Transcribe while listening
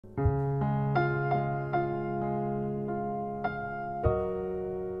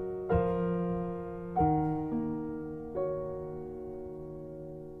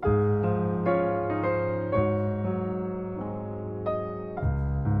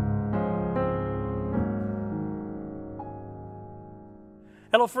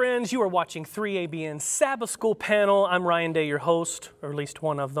Hello friends, you are watching 3ABN Sabbath School Panel. I'm Ryan Day, your host, or at least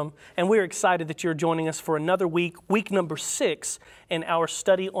one of them, and we're excited that you're joining us for another week number 6 in our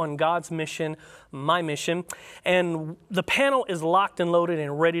study on God's mission, my mission. And the panel is locked and loaded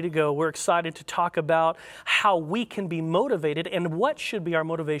and ready to go. We're excited to talk about how we can be motivated and what should be our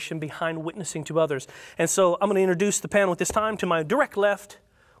motivation behind witnessing to others. And so I'm going to introduce the panel at this time. To my direct left,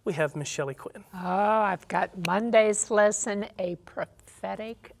 we have Miss Shelley Quinn. Oh, I've got Monday's lesson, a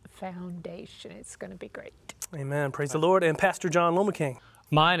prophetic foundation. It's going to be great. Amen. Praise the Lord. And Pastor John Lomaking.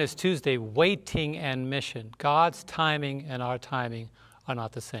 Mine is Tuesday, waiting and mission. God's timing and our timing are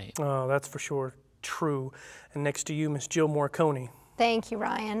not the same. Oh, that's for sure true. And next to you, Miss Jill Morricone. Thank you,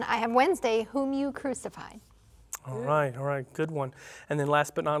 Ryan. I have Wednesday, whom you crucified. All right, good one. And then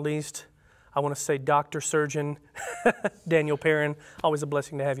last but not least, I want to say Dr. Surgeon Daniel Perrin. Always a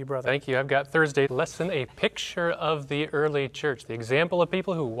blessing to have you, brother. Thank you. I've got Thursday lesson, a picture of the early church, the example of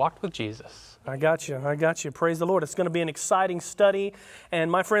people who walked with Jesus. I got you. Praise the Lord. It's going to be an exciting study. And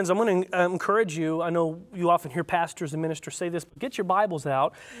my friends, I'm going to encourage you. I know you often hear pastors and ministers say this, but get your Bibles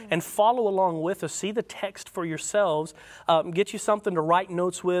out and follow along with us. See the text for yourselves. Get you something to write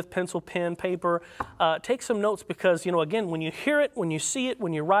notes with, pencil, pen, paper. Take some notes because, again, when you hear it, when you see it,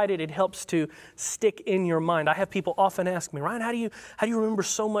 when you write it, it helps to stick in your mind. I have people often ask me, Ryan, how do you remember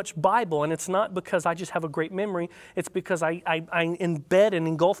so much Bible? And it's not because I just have a great memory. It's because I embed and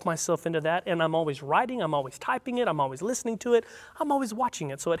engulf myself into that. And I'm always writing, I'm always typing it, I'm always listening to it, I'm always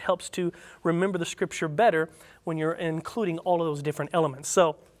watching it. So it helps to remember the scripture better when you're including all of those different elements.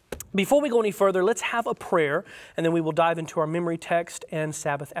 So before we go any further, let's have a prayer, and then we will dive into our memory text and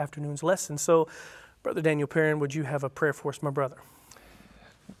Sabbath afternoon's lesson. So, Brother Daniel Perrin, would you have a prayer for us, my brother?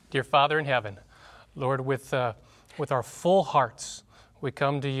 Dear Father in heaven, Lord, with our full hearts, we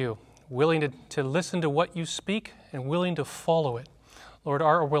come to you, willing to listen to what you speak and willing to follow it. Lord,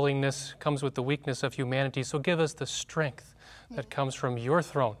 our willingness comes with the weakness of humanity, so give us the strength that comes from your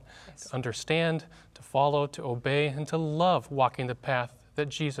throne to understand, to follow, to obey, and to love walking the path that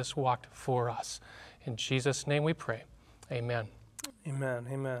Jesus walked for us. In Jesus' name we pray. Amen. Amen.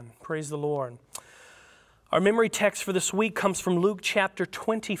 Amen. Praise the Lord. Our memory text for this week comes from Luke chapter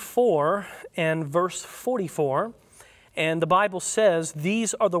 24 and verse 44. And the Bible says,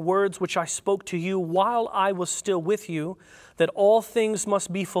 "These are the words which I spoke to you while I was still with you, that all things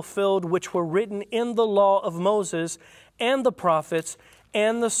must be fulfilled which were written in the law of Moses and the prophets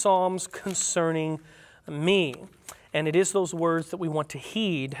and the Psalms concerning me." And it is those words that we want to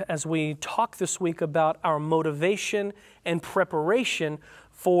heed as we talk this week about our motivation and preparation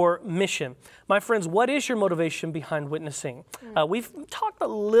for mission. My friends, what is your motivation behind witnessing? We've talked a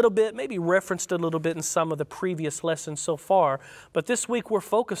little bit, maybe referenced a little bit in some of the previous lessons so far, but this week we're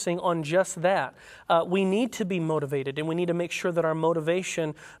focusing on just that. We need to be motivated, and we need to make sure that our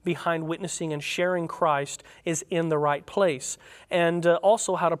motivation behind witnessing and sharing Christ is in the right place. And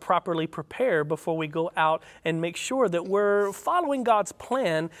also how to properly prepare before we go out and make sure that we're following God's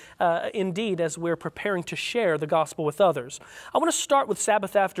plan indeed as we're preparing to share the gospel with others. I want to start with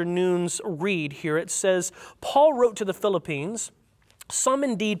Sabbath afternoon's read here. It says, Paul wrote to the Philippines, "Some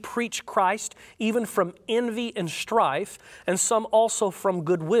indeed preach Christ even from envy and strife, and some also from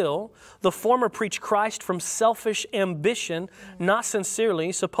goodwill. The former preach Christ from selfish ambition, not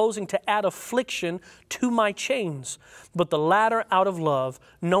sincerely, supposing to add affliction to my chains, but the latter out of love,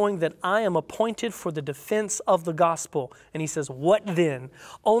 knowing that I am appointed for the defense of the gospel." And he says, "What then?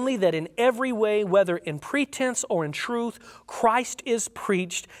 Only that in every way, whether in pretense or in truth, Christ is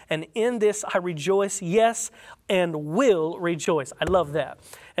preached, and in this I rejoice, yes, and will rejoice." I love that.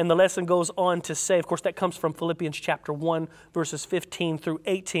 And the lesson goes on to say, of course, that comes from Philippians chapter 1, verses 15 through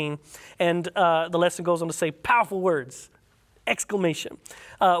 18. And the lesson goes on to say, powerful words, exclamation.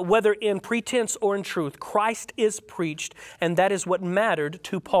 Whether in pretense or in truth, Christ is preached, and that is what mattered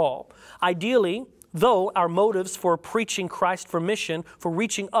to Paul. Ideally, though our motives for preaching Christ for mission, for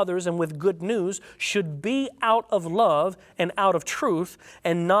reaching others and with good news, should be out of love and out of truth,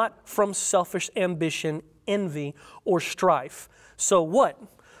 and not from selfish ambition, envy, or strife. So what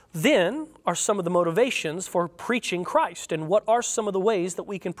then are some of the motivations for preaching Christ, and what are some of the ways that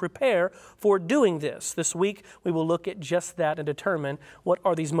we can prepare for doing this? This week we will look at just that and determine what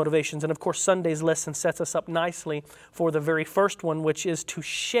are these motivations. And of course Sunday's lesson sets us up nicely for the very first one, which is to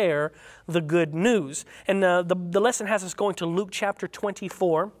share the good news. And the lesson has us going to Luke chapter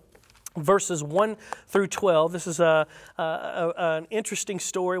 24 verses 1 through 12. This is an interesting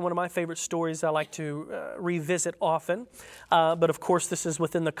story, one of my favorite stories I like to revisit often. But of course, this is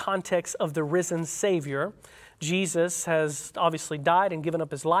within the context of the risen Savior. Jesus has obviously died and given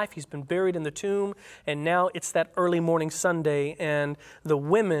up his life. He's been buried in the tomb, and now it's that early morning Sunday, and the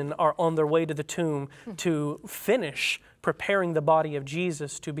women are on their way to the tomb to finish preparing the body of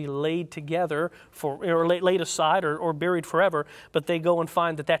Jesus to be laid together or laid aside or buried forever, but they go and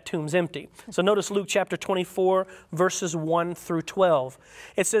find that that tomb's empty. So notice Luke chapter 24, verses 1 through 12.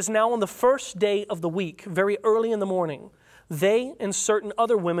 It says, "Now on the first day of the week, very early in the morning, they and certain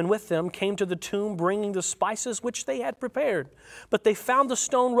other women with them came to the tomb bringing the spices which they had prepared. But they found the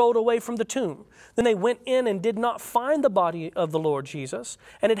stone rolled away from the tomb. Then they went in and did not find the body of the Lord Jesus.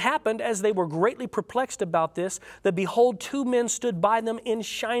 And it happened, as they were greatly perplexed about this, that behold, 2 men stood by them in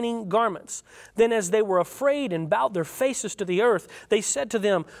shining garments. Then as they were afraid and bowed their faces to the earth, they said to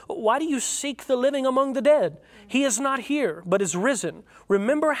them, 'Why do you seek the living among the dead? He is not here, but is risen.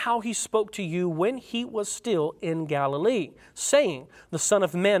 Remember how he spoke to you when he was still in Galilee, saying, the Son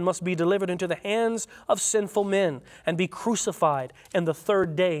of Man must be delivered into the hands of sinful men and be crucified, and the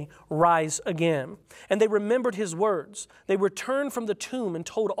 3rd day rise again.' And they remembered his words. They returned from the tomb and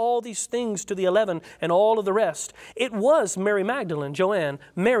told all these things to the 11 and all of the rest. It was Mary Magdalene, Joanne,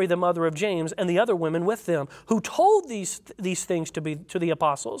 Mary the mother of James, and the other women with them, who told these things to the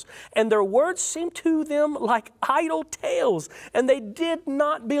apostles. And their words seemed to them like idle tales, and they did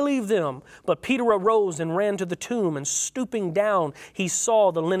not believe them. But Peter arose and ran to the tomb, and stooping down, he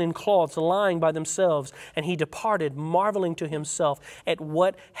saw the linen cloths lying by themselves, and he departed, marveling to himself at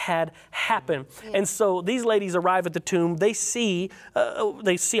what had happened." And so these ladies arrive at the tomb. They see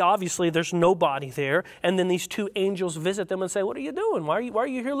obviously there's no body there, and then these 2 angels visit them and say, "What are you doing? Why are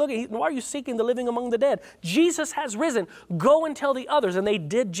you here looking? Why are you seeking the living among the dead? Jesus has risen. Go and tell the others." And they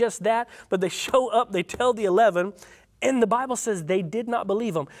did just that, but they show up, they tell the 11, and the Bible says they did not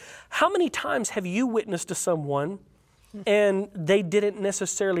believe them. How many times have you witnessed to someone and they didn't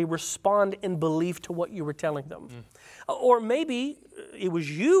necessarily respond in belief to what you were telling them? Or maybe it was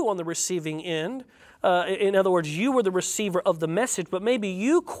you on the receiving end. In other words, you were the receiver of the message, but maybe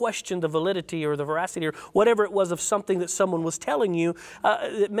you questioned the validity or the veracity or whatever it was of something that someone was telling you.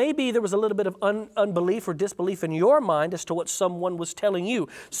 Maybe there was a little bit of unbelief or disbelief in your mind as to what someone was telling you.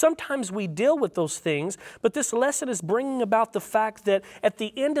 Sometimes we deal with those things, but this lesson is bringing about the fact that at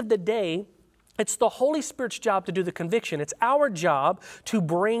the end of the day, it's the Holy Spirit's job to do the conviction. It's our job to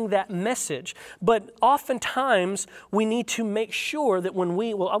bring that message. But oftentimes, we need to make sure that when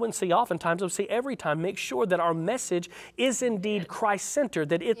I wouldn't say oftentimes, I would say every time, make sure that our message is indeed Christ-centered.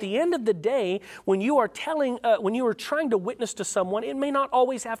 That at the end of the day, when you are trying to witness to someone, it may not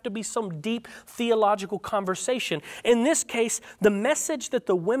always have to be some deep theological conversation. In this case, the message that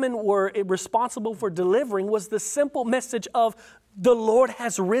the women were responsible for delivering was the simple message of the Lord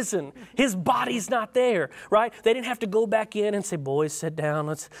has risen. His body's not there, right? They didn't have to go back in and say, "Boys, sit down.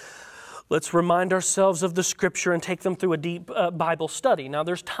 Let's remind ourselves of the Scripture and take them through a deep Bible study." Now,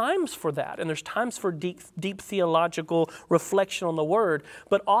 there's times for that, and there's times for deep theological reflection on the Word,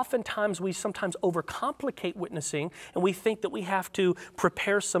 but oftentimes we sometimes overcomplicate witnessing, and we think that we have to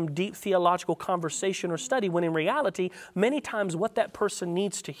prepare some deep theological conversation or study, when in reality, many times what that person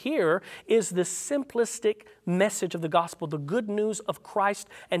needs to hear is the simplistic message of the gospel, the good news of Christ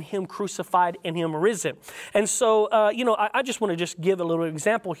and Him crucified and Him risen. And so, I just want to just give a little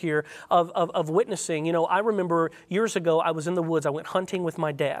example here of witnessing. I remember years ago, I was in the woods. I went hunting with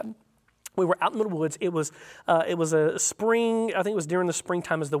my dad. We were out in the woods. It was a spring. I think it was during the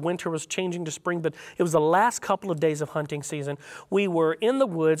springtime as the winter was changing to spring, but it was the last couple of days of hunting season. We were in the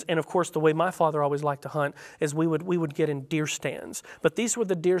woods, and of course, the way my father always liked to hunt is we would get in deer stands. But these were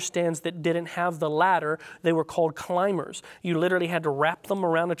the deer stands that didn't have the ladder. They were called climbers. You literally had to wrap them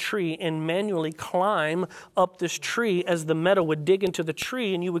around a tree and manually climb up this tree as the meadow would dig into the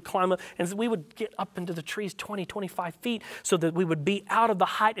tree, and you would climb up, and we would get up into the trees 20, 25 feet so that we would be out of the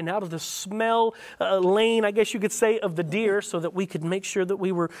height and out of the smell lane, I guess you could say, of the deer, so that we could make sure that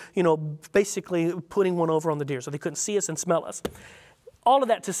we were, basically putting one over on the deer so they couldn't see us and smell us. All of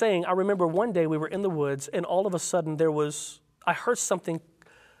that to saying, I remember one day we were in the woods, and all of a sudden I heard something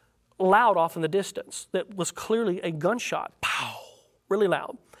loud off in the distance that was clearly a gunshot. Pow! Really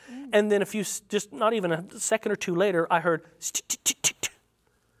loud. And then just not even a second or two later, I heard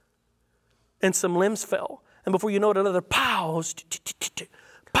and some limbs fell. And before you know it, another pow,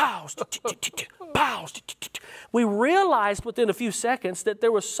 pow, pow. We realized within a few seconds that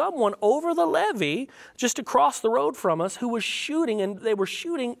there was someone over the levee just across the road from us who was shooting, and they were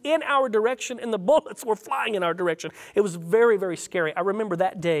shooting in our direction, and the bullets were flying in our direction. It was very, very scary. I remember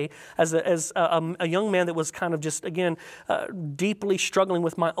that day as a young man that was kind of just, again, deeply struggling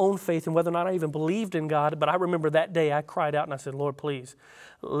with my own faith and whether or not I even believed in God. But I remember that day I cried out and I said, Lord, please,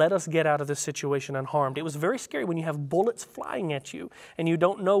 let us get out of this situation unharmed. It was very scary when you have bullets flying at you and you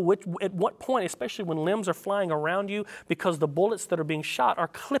don't know at what point, especially when limbs are flying around you, because the bullets that are being shot are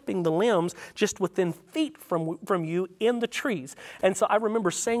clipping the limbs just within feet from you in the trees. And so I remember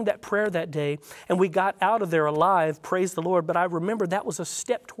saying that prayer that day, and we got out of there alive, praise the Lord. But I remember that was a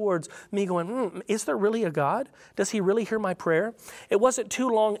step towards me going, is there really a God? Does He really hear my prayer? It wasn't too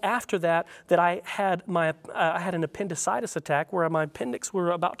long after that I had an appendicitis attack where my appendix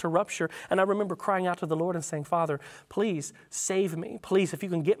were about to rupture, and I remember crying out to the Lord and saying, Father, please save me. Please, if you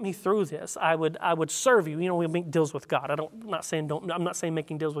can get me through this, I would serve you. You know, we make deals with God. I'm not saying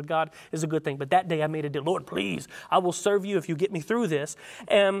making deals with God is a good thing, but that day I made a deal. Lord, please, I will serve you if you get me through this.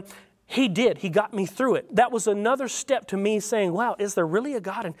 And He did. He got me through it. That was another step to me saying, wow, is there really a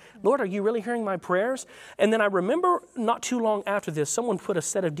God? And Lord, are you really hearing my prayers? And then I remember not too long after this, someone put a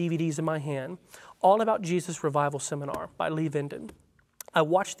set of DVDs in my hand, all about Jesus Revival Seminar by Lee Vinden. I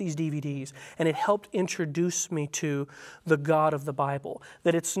watched these DVDs, and it helped introduce me to the God of the Bible,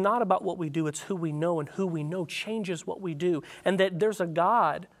 that it's not about what we do, it's who we know, and who we know changes what we do, and that there's a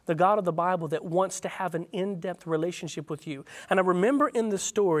God, the God of the Bible, that wants to have an in-depth relationship with you. And I remember in this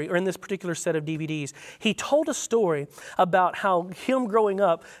story, or in this particular set of DVDs, he told a story about how him growing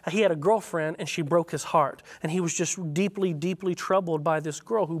up, he had a girlfriend and she broke his heart, and he was just deeply, deeply troubled by this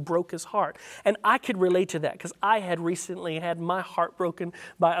girl who broke his heart. And I could relate to that because I had recently had my heart broken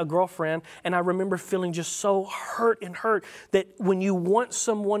by a girlfriend, and I remember feeling just so hurt that when you want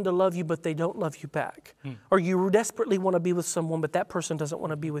someone to love you but they don't love you back, or you desperately want to be with someone but that person doesn't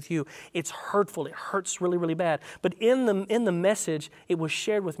want to be with you, it's hurtful. It hurts really, really bad. But in the message, it was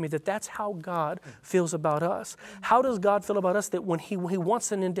shared with me that that's how God feels about us. How does God feel about us? That when He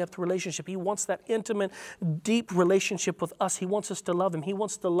wants an in-depth relationship, He wants that intimate, deep relationship with us. He wants us to love Him. He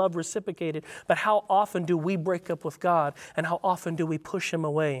wants the love reciprocated. But how often do we break up with God, and how often do we push Him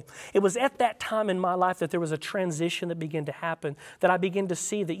away? It was at that time in my life that there was a transition that began to happen, that I began to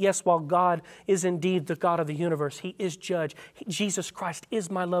see that yes, while God is indeed the God of the universe, He is judge, Jesus Christ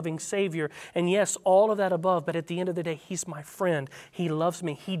is my loving Savior, and yes, all of that above, but at the end of the day, He's my friend. He loves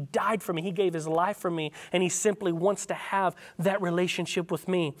me. He died for me. He gave His life for me, and He simply wants to have that relationship with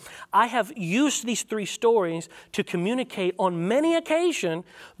me. I have used these three stories to communicate on many occasions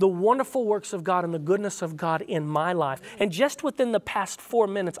the wonderful works of God and the goodness of God in my life. And just within the past 4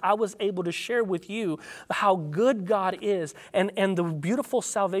 minutes, I was able to share with you how good God is and the beautiful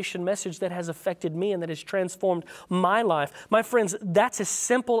salvation message that has affected me and that has transformed my life. My friends, that's as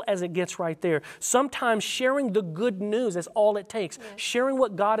simple as it gets right there. Sometimes sharing the good news is all it takes. Yes. Sharing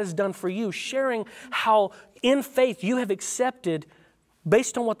what God has done for you, sharing how in faith you have accepted,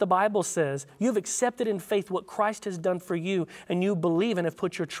 based on what the Bible says, you've accepted in faith what Christ has done for you, and you believe and have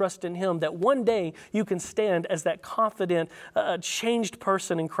put your trust in Him, that one day you can stand as that confident, changed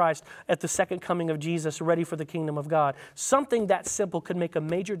person in Christ at the second coming of Jesus, ready for the kingdom of God. Something that simple could make a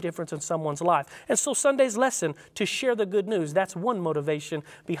major difference in someone's life. And so Sunday's lesson, to share the good news, that's one motivation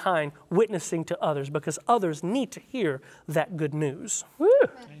behind witnessing to others, because others need to hear that good news. Woo.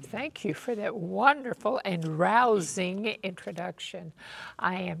 Thank you for that wonderful and rousing introduction.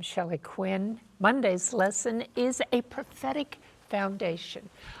 I am Shelley Quinn. Monday's lesson is a prophetic foundation.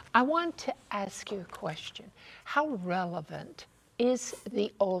 I want to ask you a question. How relevant is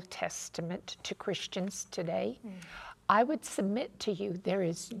the Old Testament to Christians today? I would submit to you there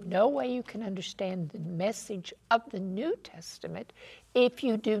is no way you can understand the message of the New Testament if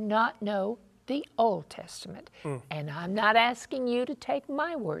you do not know the Old Testament. And I'm not asking you to take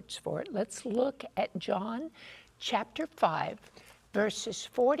my words for it. Let's look at John chapter 5, verses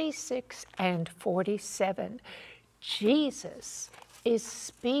 46 and 47. Jesus is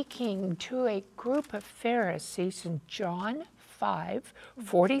speaking to a group of Pharisees in John 5,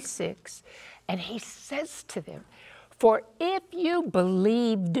 46, and He says to them, "For if you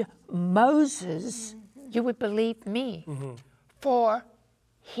believed Moses, you would believe me, for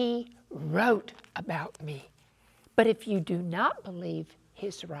he wrote about me. But if you do not believe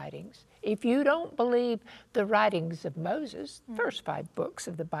his writings, if you don't believe the writings of Moses, first 5 books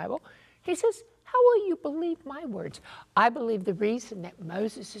of the Bible, He says, how will you believe my words? I believe the reason that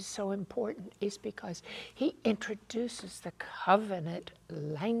Moses is so important is because he introduces the covenant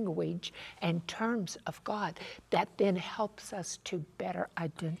language and terms of God that then helps us to better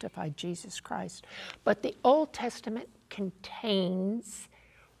identify Jesus Christ. But the Old Testament contains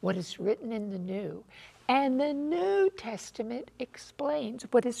what is written in the New, and the New Testament explains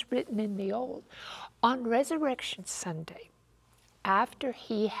what is written in the Old. On Resurrection Sunday, after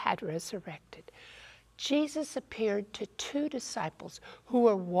he had resurrected, Jesus appeared to two disciples who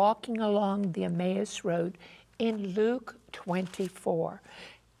were walking along the Emmaus Road in Luke 24.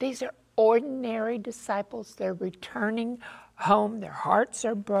 These are ordinary disciples. They're returning home. Their hearts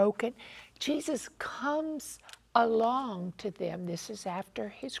are broken. Jesus comes along to them. This is after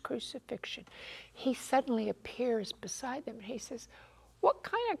his crucifixion. He suddenly appears beside them. He says, what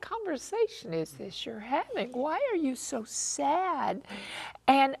kind of conversation is this you're having? Why are you so sad?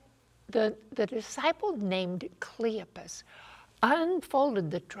 And the disciple named Cleopas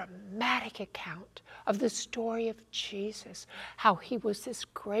unfolded the dramatic account of the story of Jesus, how he was this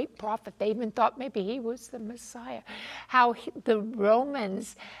great prophet. They even thought maybe he was the Messiah. How the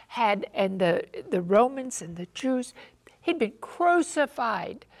Romans had, and the Romans and the Jews, he'd been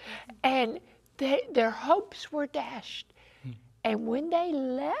crucified, and their hopes were dashed. And when they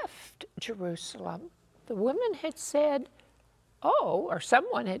left Jerusalem, the women had said, oh, or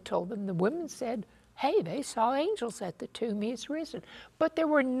someone had told them, the women said, hey, they saw angels at the tomb, he is risen. But there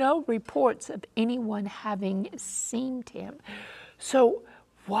were no reports of anyone having seen him. So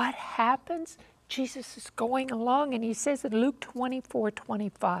what happens? Jesus is going along, and he says in Luke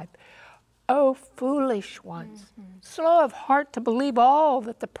 24:25, oh, foolish ones, slow of heart to believe all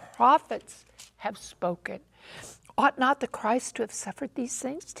that the prophets have spoken. Ought not the Christ to have suffered these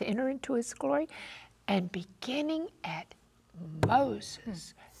things to enter into his glory? And beginning at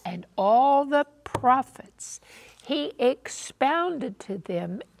Moses and all the prophets, he expounded to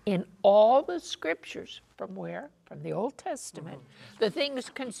them in all the scriptures. From where? From the Old Testament, the things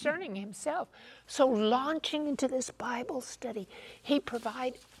concerning himself. So launching into this Bible study, he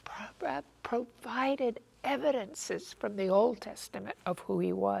provided evidences from the Old Testament of who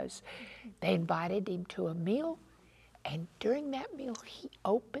he was. They invited him to a meal, and during that meal, he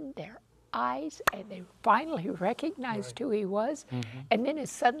opened their eyes, and they finally recognized who he was. And then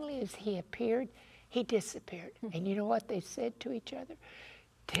as suddenly as he appeared, he disappeared. And you know what they said to each other?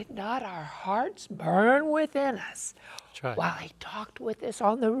 Did not our hearts burn within us while he talked with us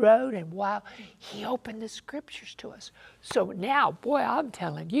on the road and while he opened the scriptures to us? So now, boy, I'm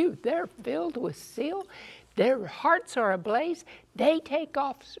telling you, they're filled with zeal. Their hearts are ablaze. They take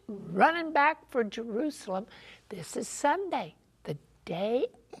off running back for Jerusalem. This is Sunday, the day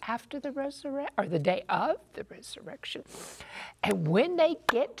after the resurrection, or the day of the resurrection. And when they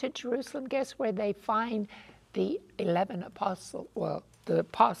get to Jerusalem, guess where they find the 11 apostles, well, the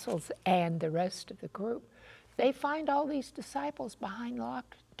apostles and the rest of the group? They find all these disciples behind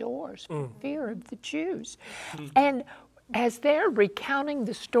locked doors for fear of the Jews. And as they're recounting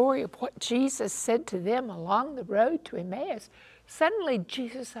the story of what Jesus said to them along the road to Emmaus, suddenly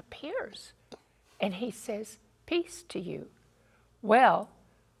Jesus appears and he says, peace to you. Well,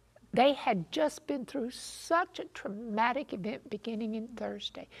 they had just been through such a traumatic event beginning in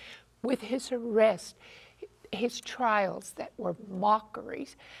Thursday with his arrest, his trials that were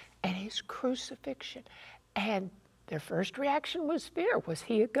mockeries, and his crucifixion. And their first reaction was fear. Was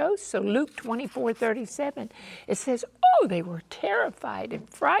he a ghost? So Luke 24:37, it says, oh, they were terrified and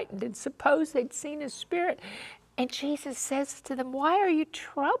frightened and supposed they'd seen a spirit. And Jesus says to them, why are you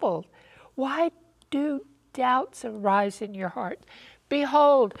troubled? Why do doubts arise in your heart?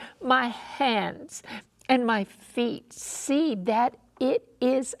 Behold, my hands and my feet, see that it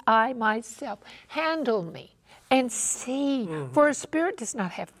is I myself. Handle me and see, for a spirit does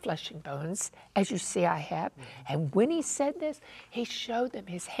not have flesh and bones, as you see I have. And when he said this, he showed them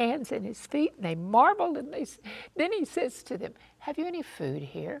his hands and his feet, and they marveled, and then he says to them, have you any food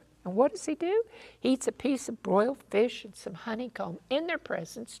here? And what does he do? He eats a piece of broiled fish and some honeycomb in their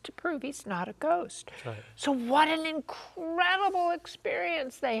presence to prove he's not a ghost. Right. So what an incredible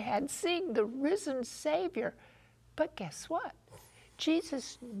experience they had seeing the risen Savior. But guess what?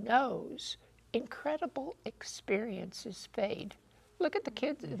 Jesus knows incredible experiences fade. Look at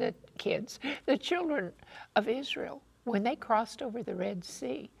the children of Israel. When they crossed over the Red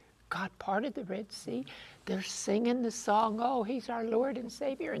Sea, God parted the Red Sea. They're singing the song, oh, he's our Lord and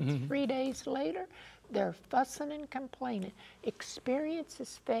Savior. And 3 days later, they're fussing and complaining.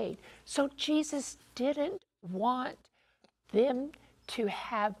 Experiences fade. So Jesus didn't want them to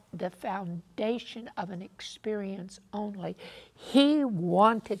have the foundation of an experience only. He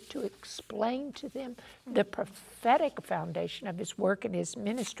wanted to explain to them the prophetic foundation of his work and his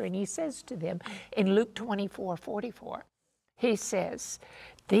ministry. And he says to them in Luke 24:44, he says,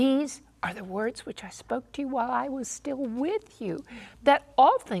 "These are the words which I spoke to you while I was still with you, that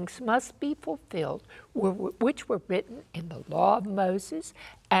all things must be fulfilled, which were written in the law of Moses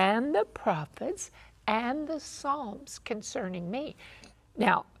and the prophets and the Psalms concerning me."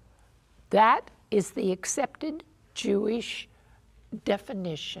 Now, that is the accepted Jewish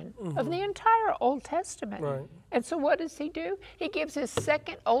definition of the entire Old Testament. Right. And so what does he do? He gives his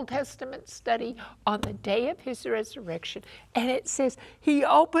second Old Testament study on the day of his resurrection. And it says he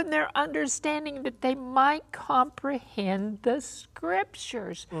opened their understanding that they might comprehend the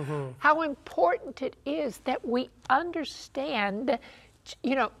scriptures. How important it is that we understand,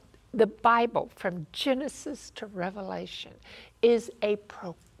 you know, the Bible from Genesis to Revelation is a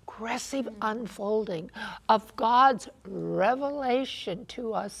progressive unfolding of God's revelation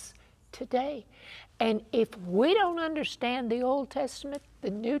to us today. And if we don't understand the Old Testament,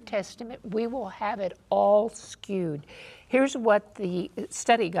 the New Testament, we will have it all skewed. Here's what the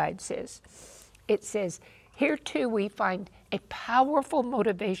study guide says. It says, "Here too we find a powerful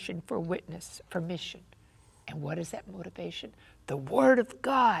motivation for witness, for mission." And what is that motivation? The Word of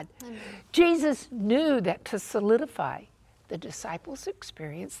God. Jesus knew that to solidify the disciples'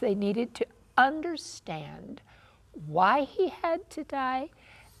 experience, they needed to understand why he had to die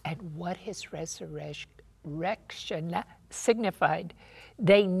and what his resurrection signified.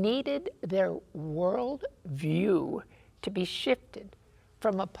 They needed their world view to be shifted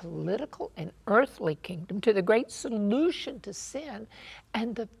from a political and earthly kingdom to the great solution to sin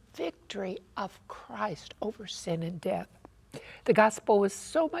and the victory of Christ over sin and death. The gospel was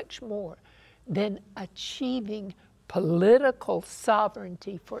so much more than achieving political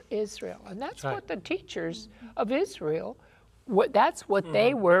sovereignty for Israel. And that's what the teachers of Israel, that's what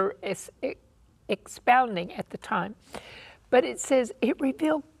they were expounding at the time. But it says it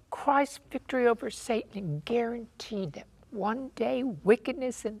revealed Christ's victory over Satan and guaranteed that one day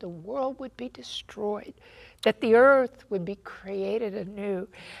wickedness in the world would be destroyed, that the earth would be created anew,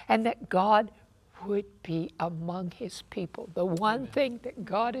 and that God would be among his people. The one thing that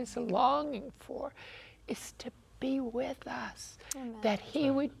God is longing for is to be with us, that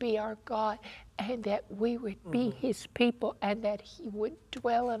he would be our God, and that we would be his people, and that he would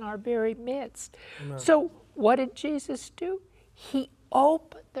dwell in our very midst. So what did Jesus do? He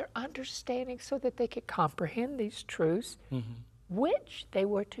opened their understanding so that they could comprehend these truths, which they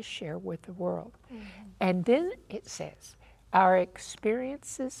were to share with the world. And then it says, our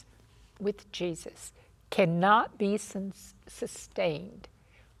experiences with Jesus cannot be sustained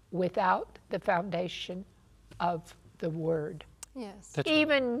without the foundation of the Word. Yes.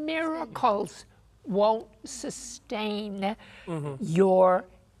 Even miracles won't sustain your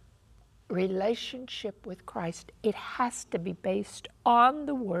relationship with Christ. It has to be based on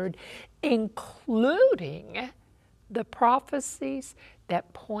the Word, including the prophecies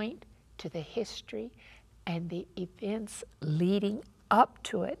that point to the history and the events leading up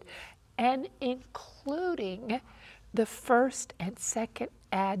to it, and including the first and second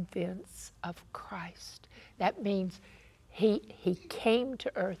advents of Christ. That means he came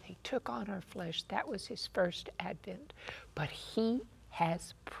to earth, he took on our flesh. That was his first advent. But he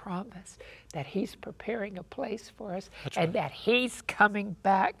has promised that he's preparing a place for us and that he's coming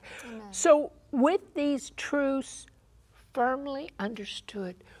back. Amen. So with these truths firmly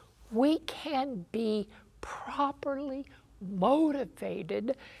understood, we can be properly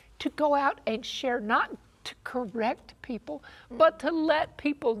motivated to go out and share, not to correct people, but to let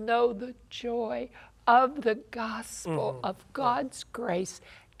people know the joy of the gospel of God's grace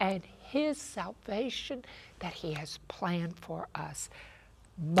and his salvation that he has planned for us,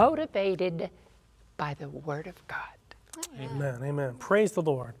 motivated by the Word of God. Amen, amen. Praise the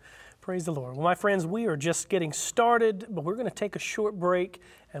Lord. Praise the Lord. Well, my friends, we are just getting started, but we're going to take a short break,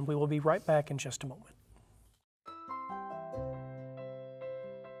 and we will be right back in just a moment.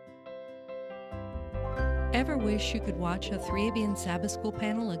 Ever wish you could watch a 3ABN Sabbath School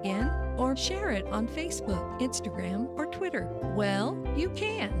panel again? Or share it on Facebook, Instagram, or Twitter? Well, you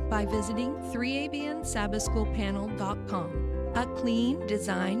can by visiting 3ABNSabbathSchoolPanel.com. A clean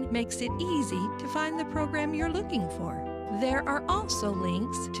design makes it easy to find the program you're looking for. There are also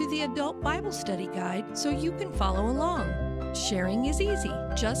links to the Adult Bible Study Guide so you can follow along. Sharing is easy.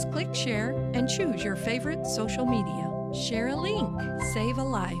 Just click share and choose your favorite social media. Share a link. Save a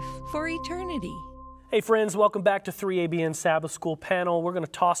life for eternity. Hey friends, welcome back to 3ABN Sabbath School Panel. We're going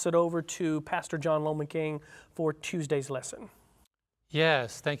to toss it over to Pastor John Loman King for Tuesday's lesson.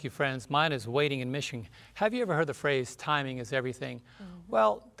 Yes, thank you, friends. Mine is waiting and mission. Have you ever heard the phrase, timing is everything?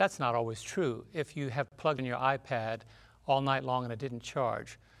 Well, that's not always true. If you have plugged in your iPad all night long and it didn't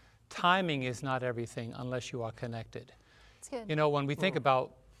charge, timing is not everything unless you are connected. It's good. You know, when we think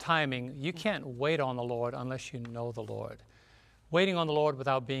about timing, you can't wait on the Lord unless you know the Lord. Waiting on the Lord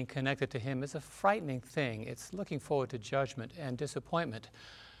without being connected to Him is a frightening thing. It's looking forward to judgment and disappointment.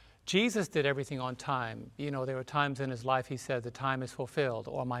 Jesus did everything on time. You know, there were times in His life He said, the time is fulfilled,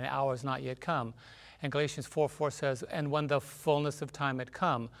 or my hour is not yet come. And Galatians 4:4 says, and when the fullness of time had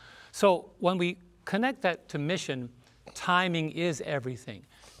come. So when we connect that to mission, timing is everything.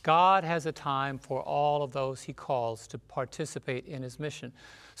 God has a time for all of those He calls to participate in His mission.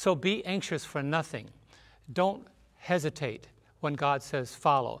 So be anxious for nothing. Don't hesitate when God says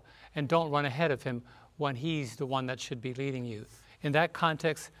follow, and don't run ahead of Him when He's the one that should be leading you. In that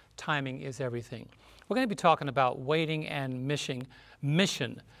context, timing is everything. We're going to be talking about waiting and mission.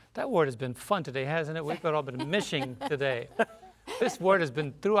 Mission. That word has been fun today, hasn't it? We've all been mishing today. This word has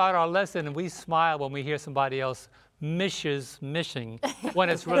been throughout our lesson, and we smile when we hear somebody else mishing when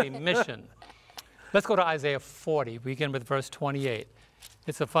it's really mission. Let's go to Isaiah 40. We begin with verse 28.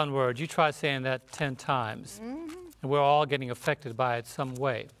 It's a fun word. You try saying that 10 times. And we're all getting affected by it some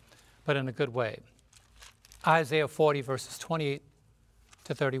way, but in a good way. Isaiah 40, verses 28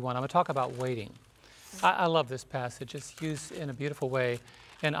 to 31. I'm going to talk about waiting. I love this passage. It's used in a beautiful way.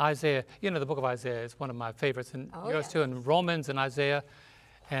 And Isaiah, you know, the book of Isaiah is one of my favorites, and yours too, and Romans and Isaiah,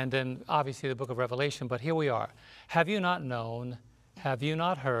 and then obviously the book of Revelation. But here we are. Have you not known, have you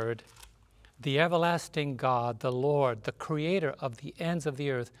not heard, the everlasting God, the Lord, the creator of the ends of the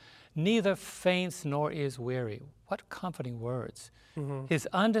earth, neither faints nor is weary. What comforting words. His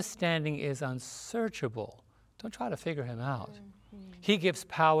understanding is unsearchable. Don't try to figure Him out. He gives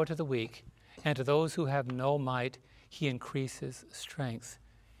power to the weak, and to those who have no might, He increases strength.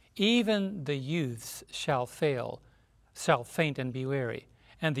 Even the youths shall faint and be weary,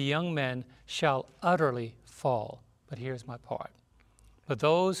 and the young men shall utterly fall. But here's my part. But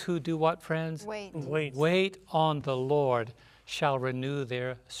those who do what, friends? Wait on the Lord shall renew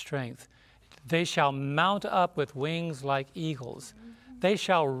their strength. They shall mount up with wings like eagles. They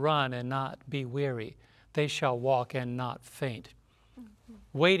shall run and not be weary. They shall walk and not faint.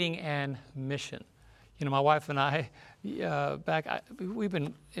 Waiting and mission. You know, my wife and I, we've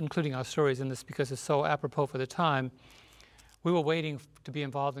been including our stories in this because it's so apropos for the time. We were waiting to be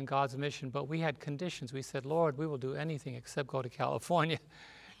involved in God's mission, but we had conditions. We said, Lord, we will do anything except go to California.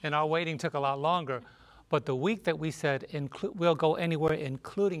 And our waiting took a lot longer. But the week that we said we'll go anywhere,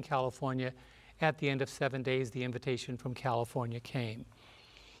 including California, at the end of 7 days, the invitation from California came.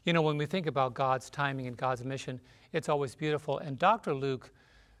 You know, when we think about God's timing and God's mission, it's always beautiful. And Dr. Luke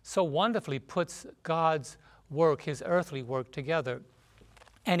so wonderfully puts God's work, His earthly work, together.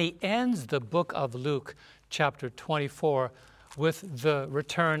 And he ends the book of Luke, chapter 24, with the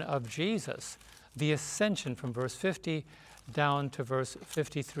return of Jesus, the ascension from verse 50 down to verse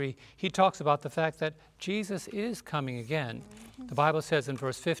 53. He talks about the fact that Jesus is coming again. The Bible says in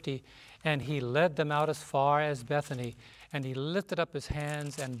verse 50, and He led them out as far as Bethany, and He lifted up His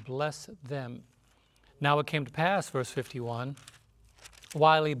hands and blessed them. Now it came to pass, verse 51,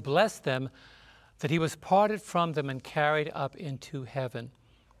 while He blessed them, that He was parted from them and carried up into heaven.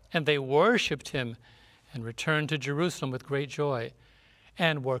 And they worshipped Him and returned to Jerusalem with great joy,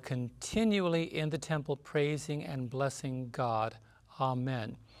 and were continually in the temple praising and blessing God.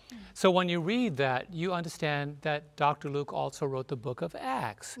 Amen. So when you read that, you understand that Dr. Luke also wrote the book of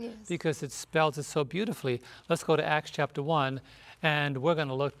Acts, because it spells it so beautifully. Let's go to Acts chapter 1, and we're going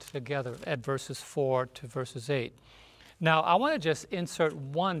to look together at verses 4 to verses 8. Now, I want to just insert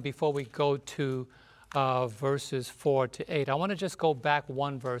one before we go to verses 4 to 8. I want to just go back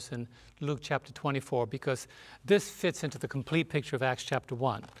one verse in Luke chapter 24, because this fits into the complete picture of Acts chapter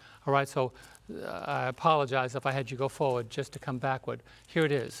 1. All right, so I apologize if I had you go forward just to come backward. Here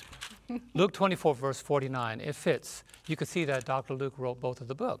it is. Luke 24, verse 49. It fits. You can see that Dr. Luke wrote both of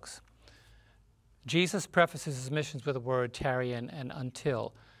the books. Jesus prefaces His missions with the word tarry and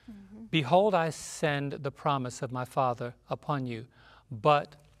until. Behold, I send the promise of my Father upon you,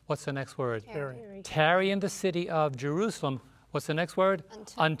 but what's the next word? Tarry in the city of Jerusalem. What's the next word?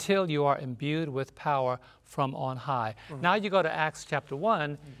 Until you are imbued with power from on high. Now you go to Acts chapter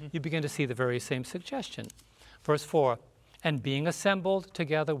 1, you begin to see the very same suggestion. Verse 4, and being assembled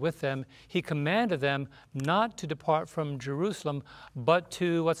together with them, He commanded them not to depart from Jerusalem, but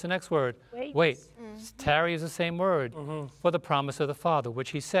to, what's the next word? Wait. Tarry is the same word, for the promise of the Father,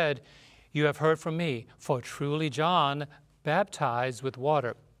 which He said, you have heard from me, for truly John baptized with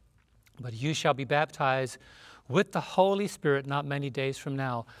water, but you shall be baptized with the Holy Spirit not many days from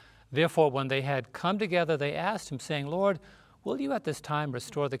now. Therefore, when they had come together, they asked him, saying, Lord, will you at this time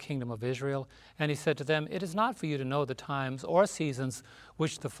restore the kingdom of Israel? And he said to them, it is not for you to know the times or seasons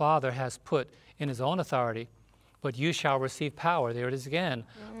which the Father has put in his own authority, but you shall receive power. There it is again,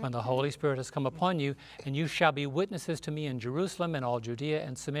 when the Holy Spirit has come upon you, and you shall be witnesses to me in Jerusalem and all Judea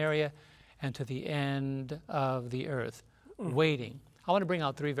and Samaria and to the end of the earth. Waiting. I want to bring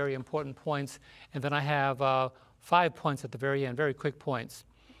out 3 very important points, and then I have 5 points at the very end, very quick points.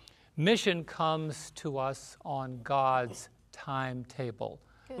 Mission comes to us on God's timetable,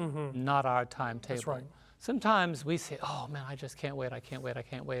 not our timetable. That's right. Sometimes we say, oh man, I just can't wait, I can't wait, I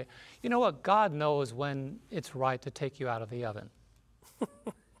can't wait. You know what? God knows when it's right to take you out of the oven.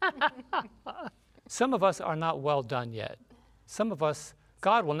 Some of us are not well done yet. Some of us,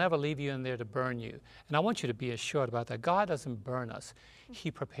 God will never leave you in there to burn you. And I want you to be assured about that. God doesn't burn us. He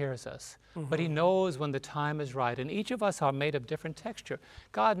prepares us. But he knows when the time is right. And each of us are made of different texture.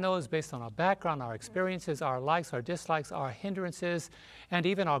 God knows based on our background, our experiences, our likes, our dislikes, our hindrances, and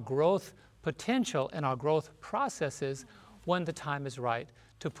even our growth potential and our growth processes when the time is right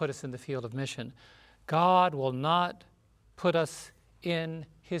to put us in the field of mission. God will not put us in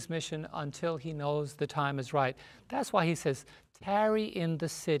his mission until he knows the time is right. That's why he says, tarry in the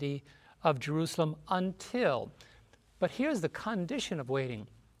city of Jerusalem until. But here's the condition of waiting.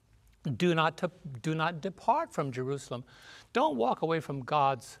 Do not depart from Jerusalem. Don't walk away from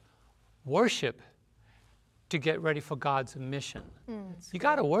God's worship to get ready for God's mission. You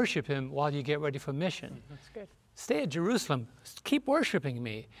got to worship him while you get ready for mission. That's good. Stay at Jerusalem. Keep worshiping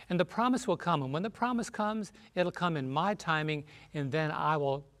me, and the promise will come. And when the promise comes, it'll come in my timing, and then I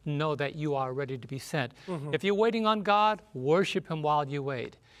will know that you are ready to be sent. If you're waiting on God, worship him while you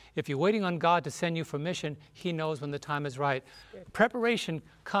wait. If you're waiting on God to send you for mission, he knows when the time is right. Preparation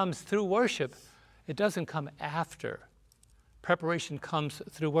comes through worship. It doesn't come after. Preparation comes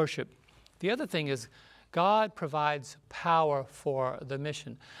through worship. The other thing is, God provides power for the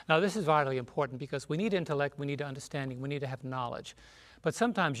mission. Now, this is vitally important because we need intellect, we need understanding, we need to have knowledge. But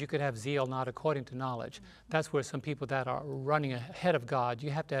sometimes you could have zeal not according to knowledge. That's where some people that are running ahead of God, you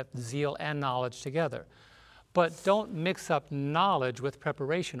have to have zeal and knowledge together. But don't mix up knowledge with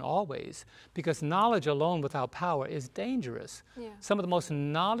preparation always, because knowledge alone without power is dangerous. Some of the most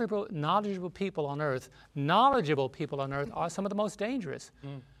knowledgeable people on earth are some of the most dangerous.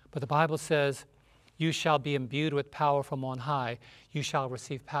 But the Bible says, you shall be imbued with power from on high. You shall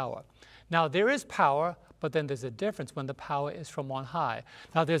receive power. Now, there is power, but then there's a difference when the power is from on high.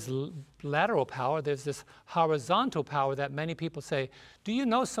 Now, there's lateral power. There's this horizontal power that many people say, do you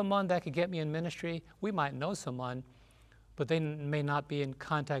know someone that could get me in ministry? We might know someone, but they may not be in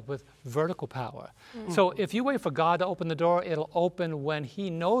contact with vertical power. So if you wait for God to open the door, it'll open when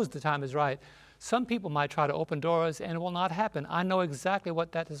he knows the time is right. Some people might try to open doors, and it will not happen. I know exactly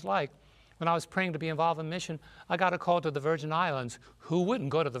what that is like. When I was praying to be involved in mission, I got a call to the Virgin Islands. Who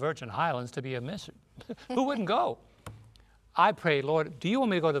wouldn't go to the Virgin Islands to be a mission? Who wouldn't go? I prayed, Lord, do you want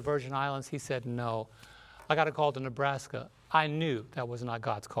me to go to the Virgin Islands? He said, no. I got a call to Nebraska. I knew that was not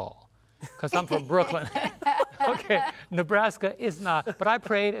God's call because I'm from Brooklyn. Okay, Nebraska is not. But I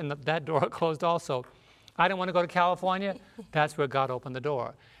prayed, and that door closed also. I didn't want to go to California. That's where God opened the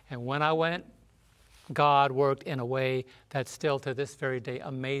door. And when I went, God worked in a way that still to this very day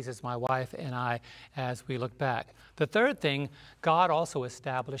amazes my wife and I as we look back. The third thing, God also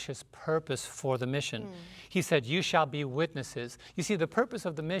establishes purpose for the mission. He said, you shall be witnesses. You see, the purpose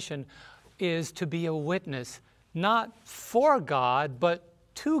of the mission is to be a witness, not for God, but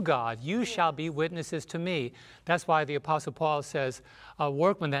to God. You shall be witnesses to me. That's why the Apostle Paul says, a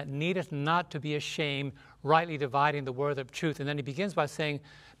workman that needeth not to be ashamed, rightly dividing the word of truth. And then he begins by saying,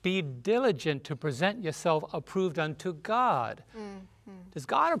 be diligent to present yourself approved unto God. Does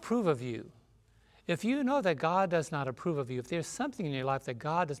God approve of you? If you know that God does not approve of you, if there's something in your life that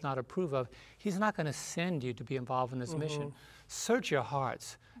God does not approve of, he's not going to send you to be involved in this mission. Search your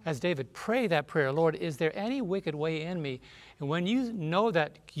hearts. As David, pray that prayer, Lord, is there any wicked way in me? And when you know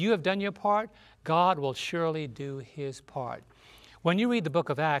that you have done your part, God will surely do his part. When you read the book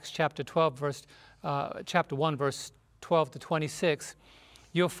of Acts, chapter 1, verse 12 to 26,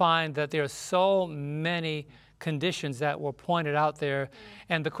 you'll find that there are so many conditions that were pointed out there.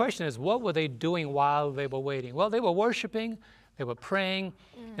 And the question is, what were they doing while they were waiting? Well, they were worshiping, they were praying,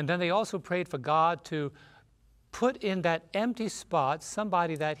 and then they also prayed for God to put in that empty spot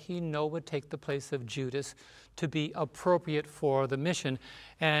somebody that he knew would take the place of Judas to be appropriate for the mission.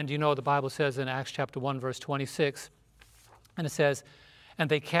 And you know, the Bible says in Acts chapter 1, verse 26, and it says, and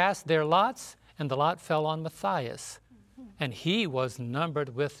they cast their lots, and the lot fell on Matthias, and he was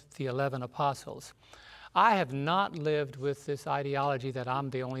numbered with the 11 apostles. I have not lived with this ideology that I'm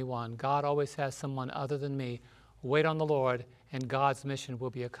the only one. God always has someone other than me. Wait on the Lord, and God's mission will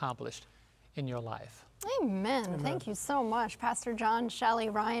be accomplished in your life. Amen. Thank you so much, Pastor John, Shelley,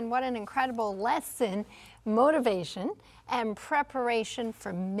 Ryan. What an incredible lesson, motivation, and preparation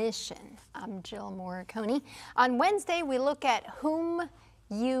for mission. I'm Jill Morricone. On Wednesday, we look at whom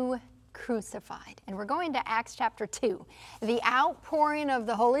you crucified. And we're going to Acts chapter 2, the outpouring of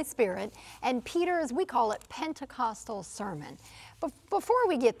the Holy Spirit, and Peter's, we call it, Pentecostal sermon. But before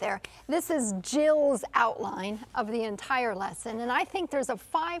we get there, this is Jill's outline of the entire lesson, and I think there's a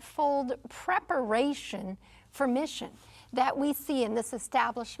fivefold preparation for mission that we see in this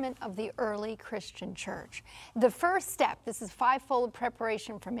establishment of the early Christian church. The first step, this is fivefold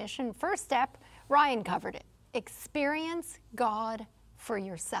preparation for mission. First step, Ryan covered it. Experience God for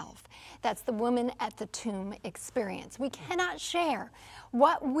yourself. That's the woman at the tomb experience. We cannot share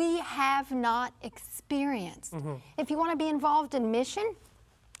what we have not experienced. If you want to be involved in mission,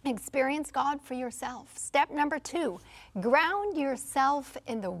 experience God for yourself. Step number 2, ground yourself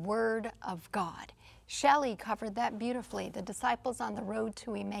in the Word of God. Shelley covered that beautifully, the disciples on the road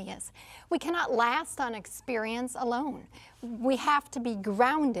to Emmaus. We cannot last on experience alone. We have to be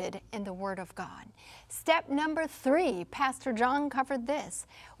grounded in the Word of God. Step number 3, Pastor John covered this.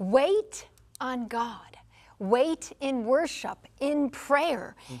 Wait on God. Wait in worship, in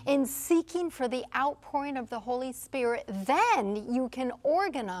prayer, in seeking for the outpouring of the Holy Spirit. Then you can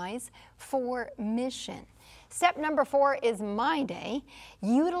organize for mission. Step number 4 is my day.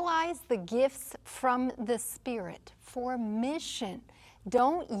 Utilize the gifts from the Spirit for mission.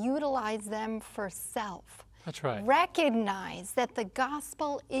 Don't utilize them for self. That's right. Recognize that the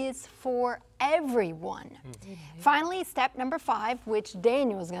gospel is for everyone. Finally, step number 5, which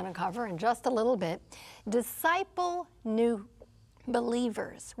Daniel is going to cover in just a little bit, disciple new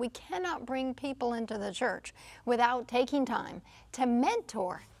believers. We cannot bring people into the church without taking time to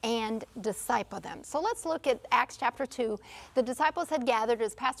mentor and disciple them. So let's look at Acts chapter 2. The disciples had gathered,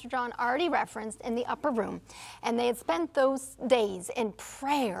 as Pastor John already referenced, in the upper room, and they had spent those days in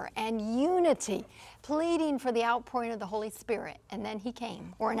prayer and unity, pleading for the outpouring of the Holy Spirit, and then he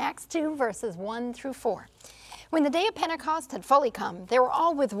came. We're in Acts 2, verses 1 through 4. When the day of Pentecost had fully come, they were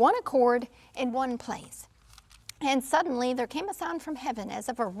all with one accord in one place. And suddenly there came a sound from heaven as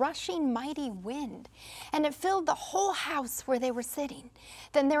of a rushing mighty wind, and it filled the whole house where they were sitting.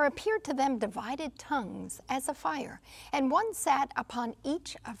 Then there appeared to them divided tongues as a fire, and one sat upon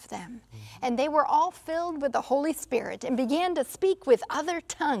each of them. And they were all filled with the Holy Spirit and began to speak with other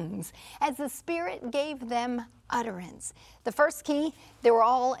tongues as the Spirit gave them utterance. The first key, they were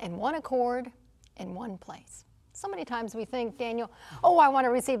all in one accord in one place. So many times we think, Daniel, oh, I want to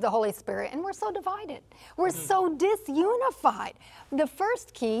receive the Holy Spirit, and we're so divided. We're so disunified. The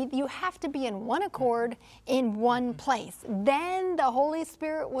first key, you have to be in one accord in one place. Then the Holy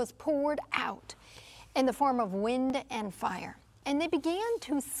Spirit was poured out in the form of wind and fire. And they began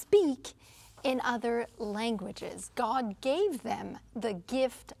to speak in other languages. God gave them the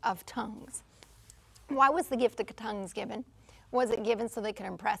gift of tongues. Why was the gift of tongues given? Was it given so they could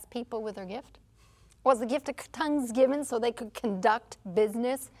impress people with their gift? Was the gift of tongues given so they could conduct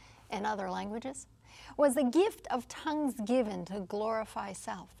business in other languages? Was the gift of tongues given to glorify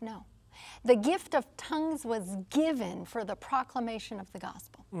self? No. The gift of tongues was given for the proclamation of the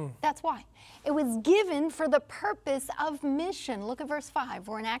gospel. That's why. It was given for the purpose of mission. Look at verse 5.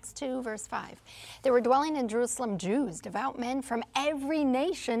 We're in Acts 2, verse 5. There were dwelling in Jerusalem Jews, devout men from every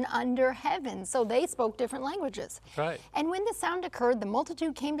nation under heaven. So they spoke different languages. Right. And when the sound occurred, the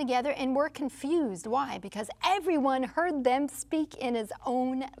multitude came together and were confused. Why? Because everyone heard them speak in his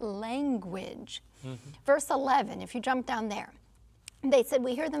own language. Verse 11, if you jump down there. They said,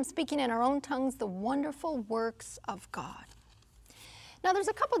 we hear them speaking in our own tongues the wonderful works of God. Now, there's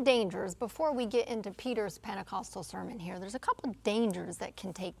a couple dangers before we get into Peter's Pentecostal sermon here. There's a couple dangers that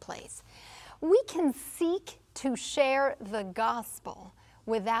can take place. We can seek to share the gospel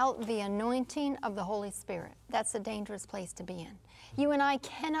without the anointing of the Holy Spirit. That's a dangerous place to be in. You and I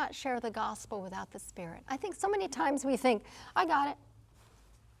cannot share the gospel without the Spirit. I think so many times we think, I got it.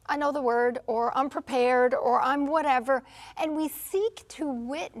 I know the word, or I'm prepared, or I'm whatever. And we seek to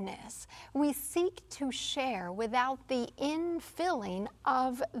witness, we seek to share without the infilling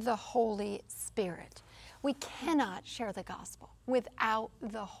of the Holy Spirit. We cannot share the gospel without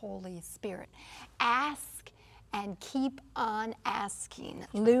the Holy Spirit. Ask and keep on asking.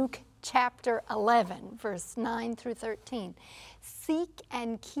 Luke chapter 11, verse 9 through 13. Seek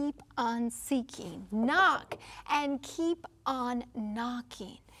and keep on seeking. Knock and keep on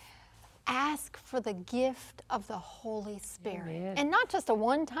knocking. Ask for the gift of the Holy Spirit. Amen. And not just a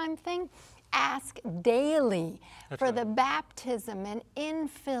one-time thing. ask daily for the baptism and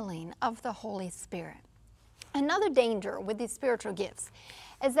infilling of the Holy Spirit. Another danger with these spiritual gifts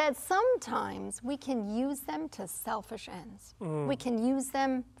is that sometimes we can use them to selfish ends. We can use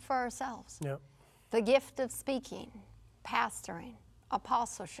them for ourselves. Yep. The gift of speaking, pastoring,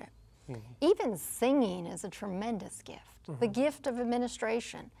 apostleship, even singing is a tremendous gift. The gift of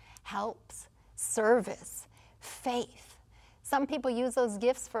administration, helps, service, faith. Some people use those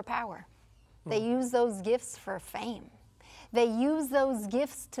gifts for power. They use those gifts for fame. They use those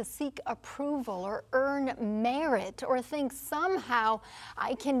gifts to seek approval or earn merit or think somehow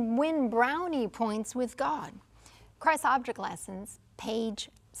I can win brownie points with God. Christ Object Lessons, page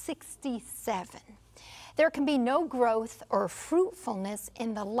 67. There can be no growth or fruitfulness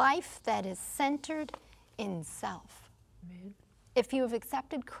in the life that is centered in self. Amen. If you have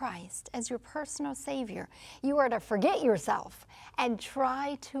accepted Christ as your personal Savior, you are to forget yourself and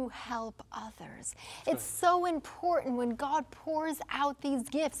try to help others. It's so important when God pours out these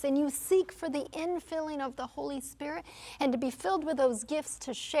gifts and you seek for the infilling of the Holy Spirit and to be filled with those gifts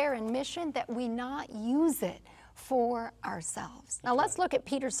to share in mission that we not use it for ourselves. Now let's look at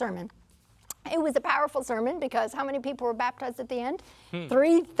Peter's sermon. It was a powerful sermon because how many people were baptized at the end?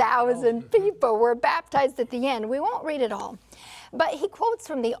 3,000 people were baptized at the end. We won't read it all. But he quotes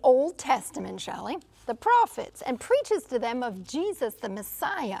from the Old Testament, Shelley, the prophets, and preaches to them of Jesus the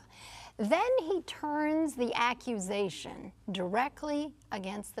Messiah. Then he turns the accusation directly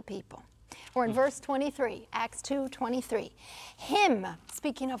against the people. We're in verse 23, Acts 2:23. Him,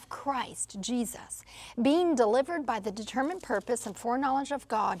 speaking of Christ, Jesus, being delivered by the determined purpose and foreknowledge of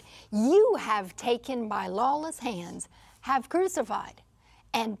God, you have taken by lawless hands, have crucified,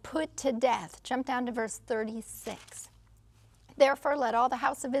 and put to death. Jump down to verse 36. Therefore, let all the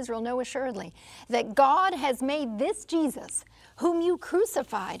house of Israel know assuredly that God has made this Jesus, whom you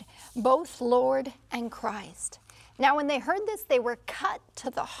crucified, both Lord and Christ. Now, when they heard this, they were cut to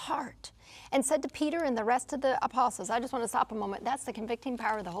the heart and said to Peter and the rest of the apostles, I just want to stop a moment. That's the convicting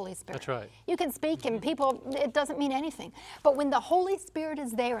power of the Holy Spirit. That's right. You can speak and people, it doesn't mean anything. But when the Holy Spirit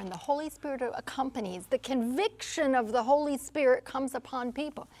is there and the Holy Spirit accompanies, the conviction of the Holy Spirit comes upon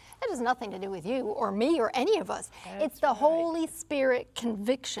people. That has nothing to do with you or me or any of us. It's the Holy Spirit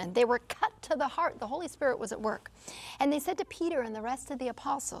conviction. They were cut to the heart. The Holy Spirit was at work. And they said to Peter and the rest of the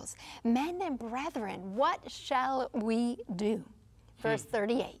apostles, men and brethren, what shall we do? Verse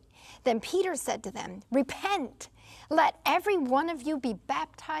 38. Then Peter said to them, repent, let every one of you be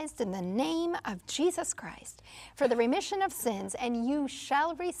baptized in the name of Jesus Christ for the remission of sins, and you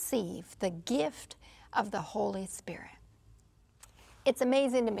shall receive the gift of the Holy Spirit. It's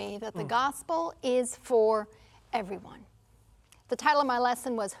amazing to me that the gospel is for everyone. The title of my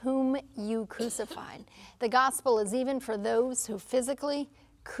lesson was Whom You Crucified. The gospel is even for those who physically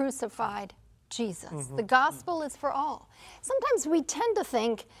crucified Jesus. The gospel is for all. Sometimes we tend to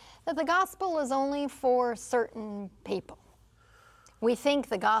think that the gospel is only for certain people. We think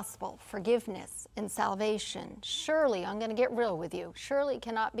the gospel, forgiveness and salvation, surely, I'm going to get real with you, surely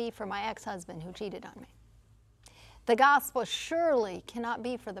cannot be for my ex-husband who cheated on me. The gospel surely cannot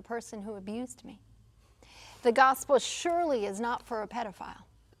be for the person who abused me. The gospel surely is not for a pedophile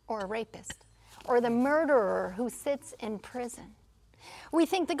or a rapist or the murderer who sits in prison. We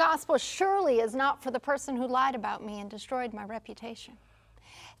think the gospel surely is not for the person who lied about me and destroyed my reputation.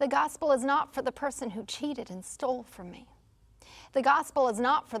 The gospel is not for the person who cheated and stole from me. The gospel is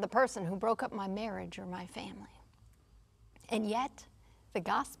not for the person who broke up my marriage or my family. And yet, the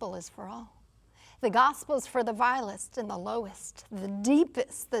gospel is for all. The gospel is for the vilest and the lowest, the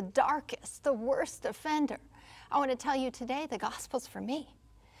deepest, the darkest, the worst offender. I want to tell you today, the gospel's for me.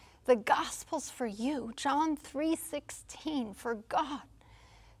 The gospel's for you. John 3:16, for God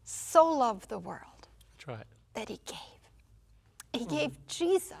so loved the world That's right. that he gave. He gave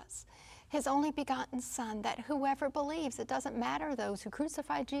Jesus, his only begotten Son, that whoever believes, it doesn't matter those who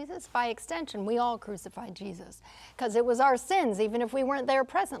crucified Jesus. By extension, we all crucified Jesus because it was our sins, even if we weren't there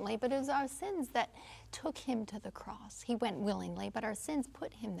presently, but it was our sins that took him to the cross. He went willingly, but our sins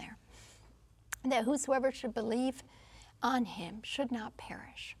put him there. That whosoever should believe on him should not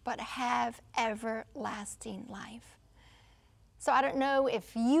perish, but have everlasting life. So I don't know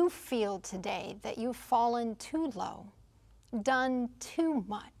if you feel today that you've fallen too low, done too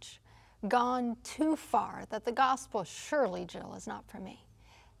much, gone too far, that the gospel surely, Jill, is not for me.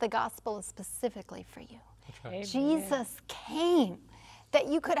 The gospel is specifically for you. That's right. Jesus came that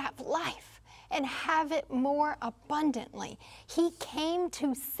you could have life and have it more abundantly. He came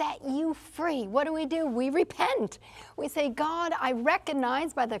to set you free. What do? We repent. We say, God, I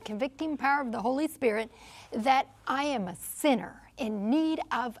recognize by the convicting power of the Holy Spirit that I am a sinner in need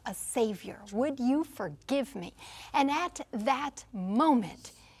of a Savior. Would you forgive me? And at that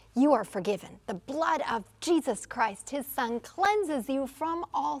moment, you are forgiven. The blood of Jesus Christ, His Son, cleanses you from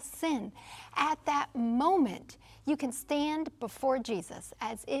all sin. At that moment, you can stand before Jesus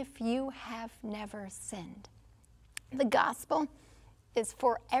as if you have never sinned. The gospel is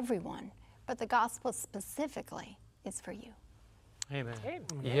for everyone, but the gospel specifically is for you. Amen.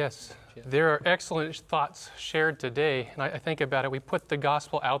 Yes, there are excellent thoughts shared today, and I think about it. We put the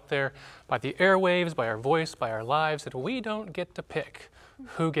gospel out there by the airwaves, by our voice, by our lives, and we don't get to pick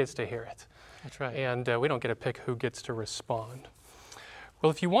who gets to hear it. That's right. And we don't get to pick who gets to respond.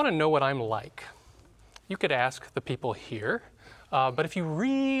 Well, if you want to know what I'm like, you could ask the people here, but if you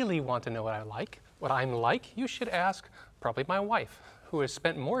really want to know what I'm like, you should ask probably my wife, who has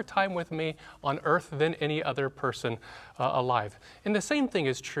spent more time with me on earth than any other person alive. And the same thing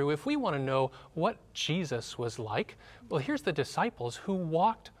is true if we want to know what Jesus was like. Well, here's the disciples who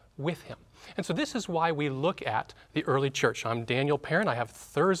walked with him. And so this is why we look at the early church. I'm Daniel Perrin. I have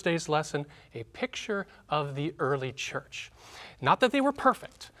Thursday's lesson, a picture of the early church. Not that they were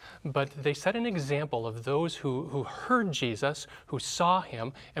perfect, but they set an example of those who heard Jesus, who saw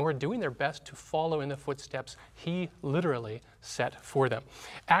him, and were doing their best to follow in the footsteps he literally set for them.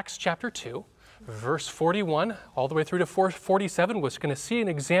 Acts chapter 2, verse 41, all the way through to 47, we're going to see an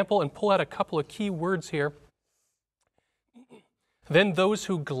example and pull out a couple of key words here. Then those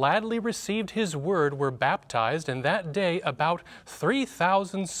who gladly received his word were baptized, and that day about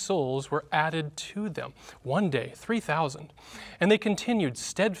 3,000 souls were added to them. One day, 3,000. And they continued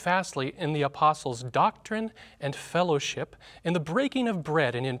steadfastly in the apostles' doctrine and fellowship, in the breaking of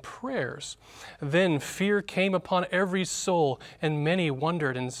bread and in prayers. Then fear came upon every soul, and many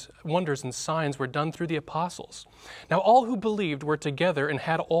wonders and signs were done through the apostles. Now all who believed were together and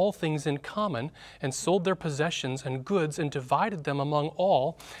had all things in common, and sold their possessions and goods and divided them among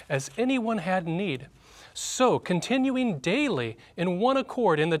all as anyone had need. So, continuing daily in one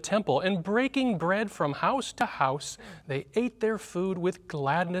accord in the temple and breaking bread from house to house, they ate their food with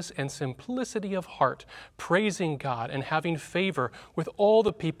gladness and simplicity of heart, praising God and having favor with all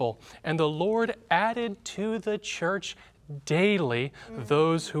the people. And the Lord added to the church daily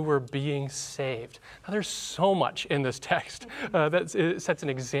those who were being saved. Now, there's so much in this text that sets an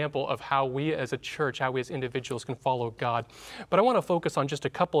example of how we as a church, how we as individuals can follow God. But I want to focus on just a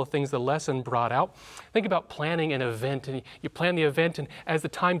couple of things the lesson brought out. Think about planning an event, and you plan the event, and as the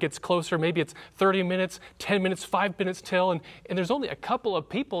time gets closer, maybe it's 30 minutes, 10 minutes, 5 minutes till, and there's only a couple of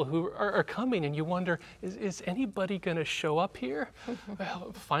people who are coming, and you wonder, is anybody going to show up here?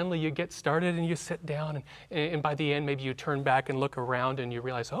 Well, finally you get started and you sit down, and by the end maybe you turn back and look around and you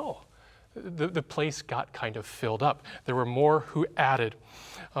realize, oh, the place got kind of filled up. There were more who added.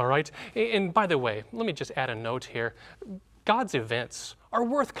 All right. And by the way, let me just add a note here. God's events are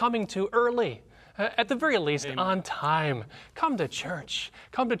worth coming to early. At the very least, Amen. On time. Come to church.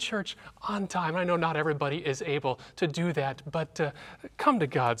 Come to church on time. I know not everybody is able to do that, but come to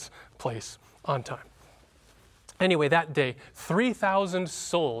God's place on time. Anyway, that day, 3,000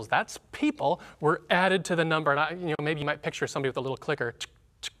 souls, that's people, were added to the number. And maybe you might picture somebody with a little clicker.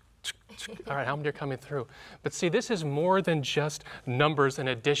 All right, how many are coming through? But see, this is more than just numbers and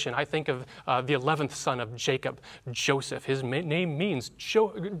addition. I think of the 11th son of Jacob, Joseph. His name means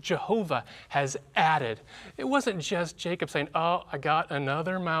Jehovah has added. It wasn't just Jacob saying, oh, I got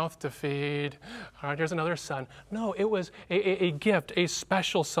another mouth to feed. All right, here's another son. No, it was a gift, a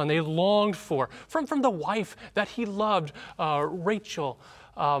special son they longed for from the wife that he loved, Rachel.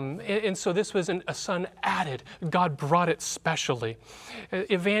 And so this was a son added. God brought it specially.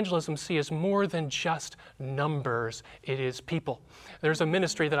 Evangelism, see, is more than just numbers. It is people. There's a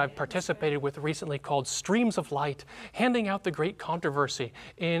ministry that I've participated with recently called Streams of Light, handing out the great controversy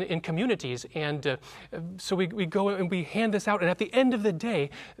in communities. And so we go and we hand this out. And at the end of the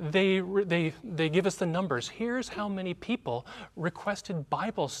day, they give us the numbers. Here's how many people requested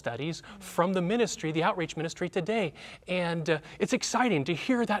Bible studies from the ministry, the outreach ministry today. And it's exciting to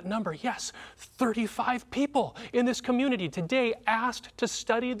hear that number. Yes, 35 people in this community today asked to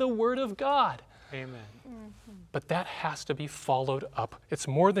study the Word of God. Amen. But that has to be followed up. It's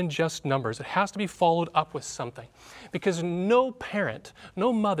more than just numbers. It has to be followed up with something. Because no parent,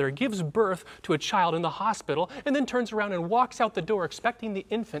 no mother gives birth to a child in the hospital and then turns around and walks out the door expecting the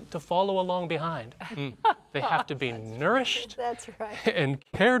infant to follow along behind. They have to be nourished. That's right. And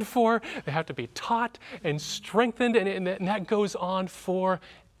cared for. They have to be taught and strengthened, and that goes on for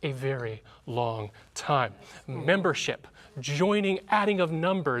a very long time. Membership Joining, adding of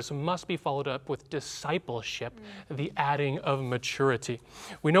numbers must be followed up with discipleship, the adding of maturity.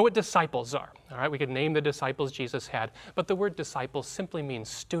 We know what disciples are, all right? We could name the disciples Jesus had, but the word disciple simply means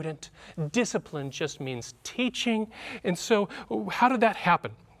student. Discipline just means teaching. And so how did that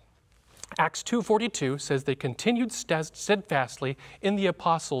happen? Acts 2:42 says they continued steadfastly in the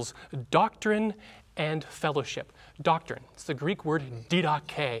apostles' doctrine and fellowship. Doctrine, it's the Greek word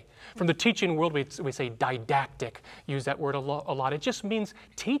didache. From the teaching world, we say didactic, use that word a lot. It just means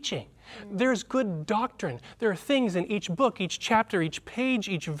teaching. There's good doctrine. There are things in each book, each chapter, each page,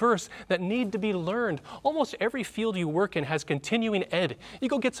 each verse that need to be learned. Almost every field you work in has continuing ed. You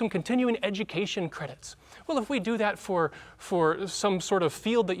go get some continuing education credits. Well, if we do that for some sort of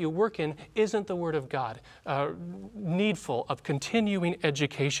field that you work in, isn't the Word of God needful of continuing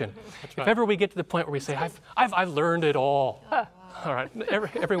education? Right. If ever we get to the point where we say, I've learned it all. All right,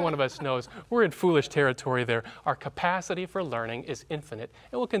 every one of us knows we're in foolish territory there. Our capacity for learning is infinite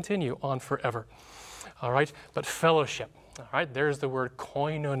and will continue on forever. All right, but fellowship, all right, there's the word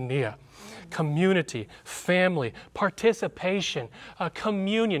koinonia. Community, family, participation,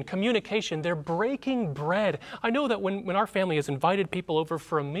 communion, communication. They're breaking bread. I know that when our family has invited people over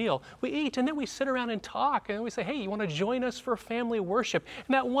for a meal, we eat and then we sit around and talk and we say, hey, you want to join us for family worship?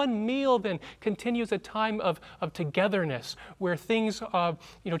 And that one meal then continues a time of togetherness where things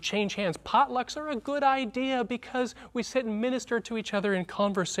change hands. Potlucks are a good idea because we sit and minister to each other in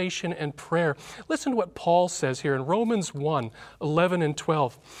conversation and prayer. Listen to what Paul says here in Romans 1:11 and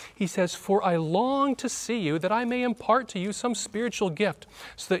 12. He says, for I long to see you, that I may impart to you some spiritual gift,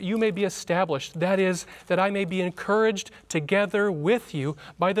 so that you may be established. That is, that I may be encouraged together with you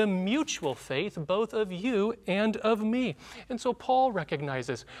by the mutual faith, both of you and of me. And so Paul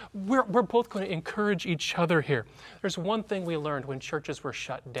recognizes we're both going to encourage each other here. There's one thing we learned when churches were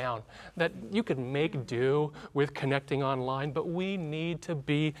shut down, that you could make do with connecting online, but we need to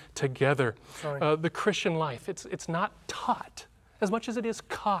be together. The Christian life, it's not taught as much as it is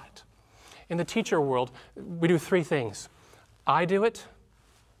caught. In the teacher world, we do three things. I do it,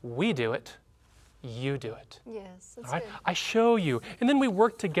 we do it, you do it. Yes, that's all right? good. I show you, and then we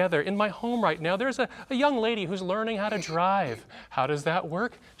work together. In my home right now, there's a young lady who's learning how to drive. How does that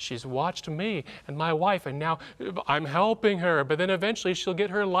work? She's watched me and my wife, and now I'm helping her, but then eventually she'll get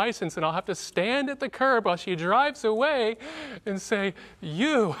her license, and I'll have to stand at the curb while she drives away and say,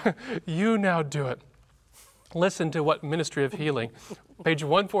 you now do it. Listen to what Ministry of Healing, page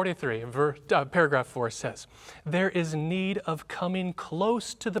 143, paragraph 4 says. There is need of coming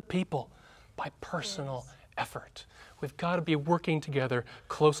close to the people by personal effort. We've got to be working together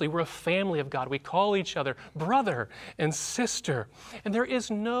closely. We're a family of God. We call each other brother and sister. And there is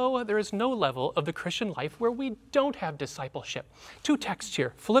no level of the Christian life where we don't have discipleship. Two texts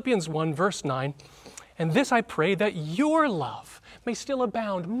here, Philippians 1, verse 9. And this I pray, that your love may still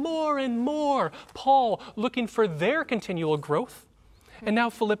abound more and more. Paul looking for their continual growth. And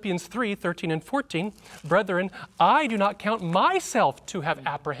now Philippians 3, 13 and 14. Brethren, I do not count myself to have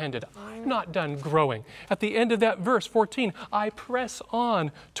apprehended. I'm not done growing. At the end of that verse, 14, I press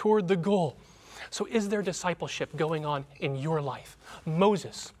on toward the goal. So is there discipleship going on in your life?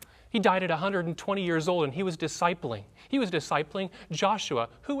 Moses, he died at 120 years old and he was discipling. He was discipling Joshua,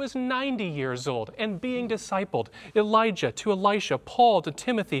 who was 90 years old and being discipled. Elijah to Elisha, Paul to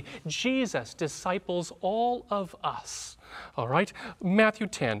Timothy. Jesus disciples all of us. All right? Matthew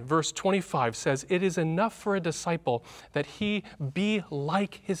 10, verse 25 says, it is enough for a disciple that he be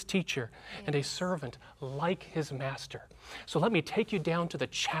like his teacher and a servant like his master. So let me take you down to the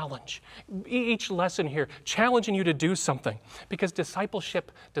challenge. Each lesson here challenging you to do something, because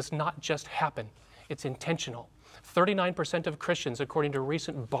discipleship does not just happen. It's intentional. 39% of Christians, according to a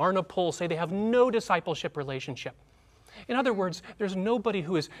recent Barna poll, say they have no discipleship relationship. In other words, there's nobody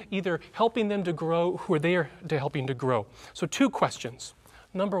who is either helping them to grow, who are there to helping to grow. So two questions.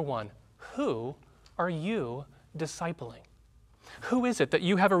 Number one, who are you discipling? Who is it that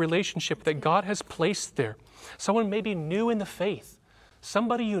you have a relationship that God has placed there? Someone maybe new in the faith,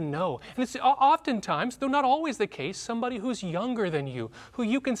 somebody you know. And it's oftentimes, though not always the case, somebody who's younger than you, who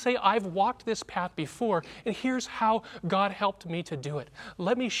you can say, I've walked this path before, and here's how God helped me to do it.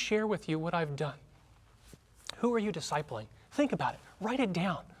 Let me share with you what I've done. Who are you discipling? Think about it. Write it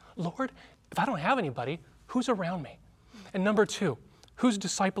down. Lord, if I don't have anybody, who's around me? And number two, who's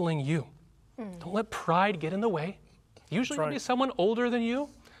discipling you? Don't let pride get in the way. Usually it'll be someone older than you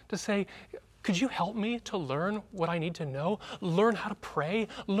to say, could you help me to learn what I need to know? Learn how to pray,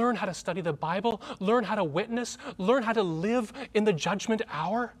 learn how to study the Bible, learn how to witness, learn how to live in the judgment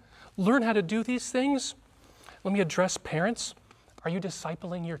hour, learn how to do these things. Let me address parents. Are you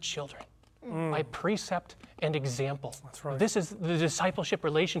discipling your children? by precept and example. That's right. This is the discipleship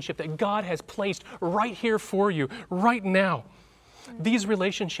relationship that God has placed right here for you, right now. These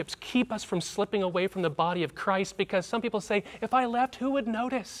relationships keep us from slipping away from the body of Christ, because some people say, if I left, who would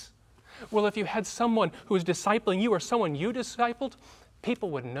notice? Well, if you had someone who was discipling you or someone you discipled,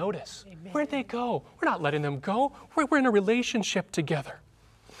 people would notice. Amen. Where'd they go? We're not letting them go. We're in a relationship together.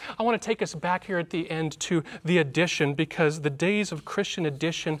 I want to take us back here at the end to the addition, because the days of Christian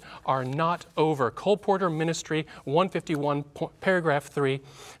addition are not over. Cole Porter Ministry 151, paragraph 3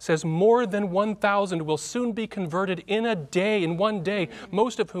 says, more than 1,000 will soon be converted in a day, in one day,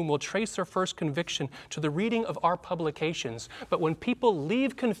 most of whom will trace their first conviction to the reading of our publications. But when people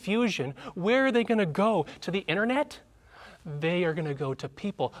leave confusion, where are they going to go? To the internet? They are going to go to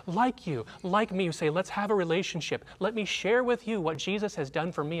people like you, like me, who say, let's have a relationship. Let me share with you what Jesus has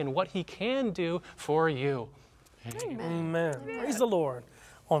done for me and what he can do for you. Amen. Amen. Praise the Lord.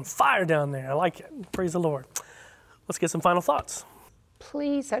 On fire down there. I like it. Praise the Lord. Let's get some final thoughts.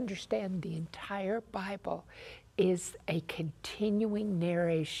 Please understand, the entire Bible is a continuing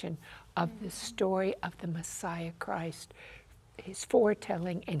narration of the story of the Messiah Christ, his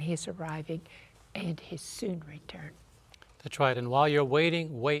foretelling and his arriving and his soon return. That's right. And while you're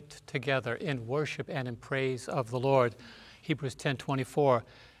waiting, wait together in worship and in praise of the Lord. Hebrews 10:24.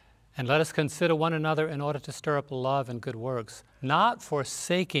 And let us consider one another in order to stir up love and good works, not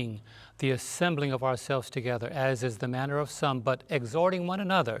forsaking the assembling of ourselves together, as is the manner of some, but exhorting one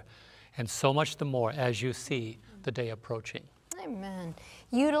another, and so much the more as you see the day approaching. Amen.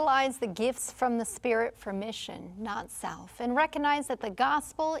 Utilize the gifts from the Spirit for mission, not self, and recognize that the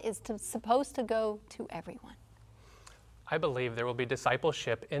gospel is supposed to go to everyone. I believe there will be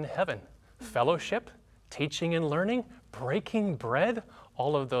discipleship in heaven. Fellowship, teaching and learning, breaking bread,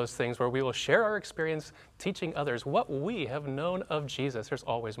 all of those things where we will share our experience teaching others what we have known of Jesus. There's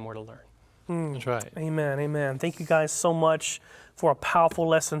always more to learn. That's right. Amen, amen. Thank you guys so much for a powerful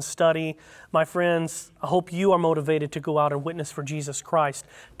lesson study. My friends, I hope you are motivated to go out and witness for Jesus Christ.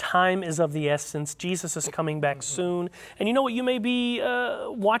 Time is of the essence. Jesus is coming back soon. And you know what? You may be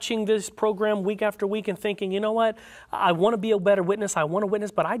watching this program week after week and thinking, you know what? I want to be a better witness. I want to witness,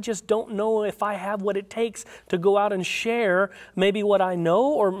 but I just don't know if I have what it takes to go out and share maybe what I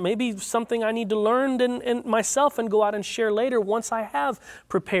know, or maybe something I need to learn in myself and go out and share later once I have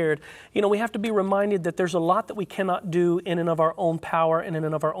prepared. You know, we have to be reminded that there's a lot that we cannot do in and of our own power and in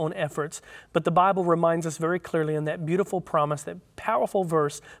and of our own efforts. But the Bible reminds us very clearly in that beautiful promise, that powerful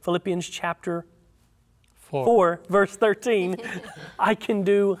verse, Philippians chapter 4, verse 13, I can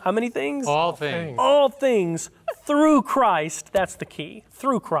do how many things? All things. All things through Christ. That's the key.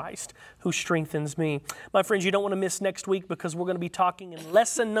 Through Christ, who strengthens me. My friends, you don't want to miss next week, because we're going to be talking in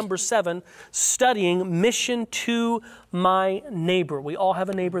lesson number 7, studying mission to my neighbor. We all have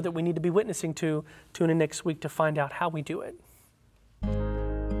a neighbor that we need to be witnessing to. Tune in next week to find out how we do it.